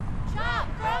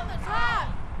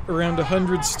Around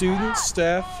 100 students,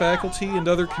 staff, faculty, and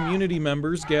other community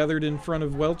members gathered in front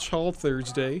of Welch Hall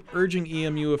Thursday, urging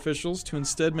EMU officials to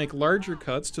instead make larger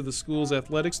cuts to the school's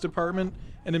athletics department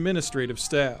and administrative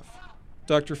staff.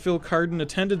 Dr. Phil Carden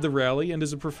attended the rally and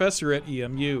is a professor at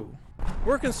EMU.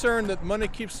 We're concerned that money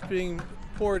keeps being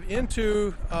poured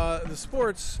into the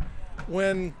sports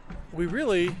when we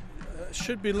really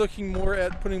should be looking more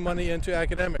at putting money into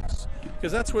academics,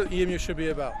 because that's what EMU should be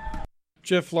about.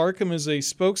 Jeff Larkham is a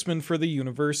spokesman for the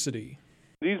university.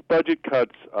 These budget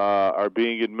cuts are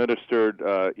being administered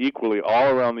equally all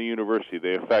around the university.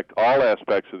 They affect all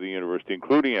aspects of the university,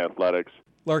 including athletics.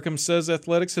 Larkham says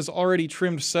athletics has already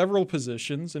trimmed several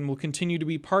positions and will continue to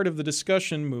be part of the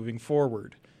discussion moving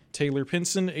forward. Taylor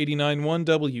Pinson, 89.1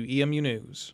 WEMU News.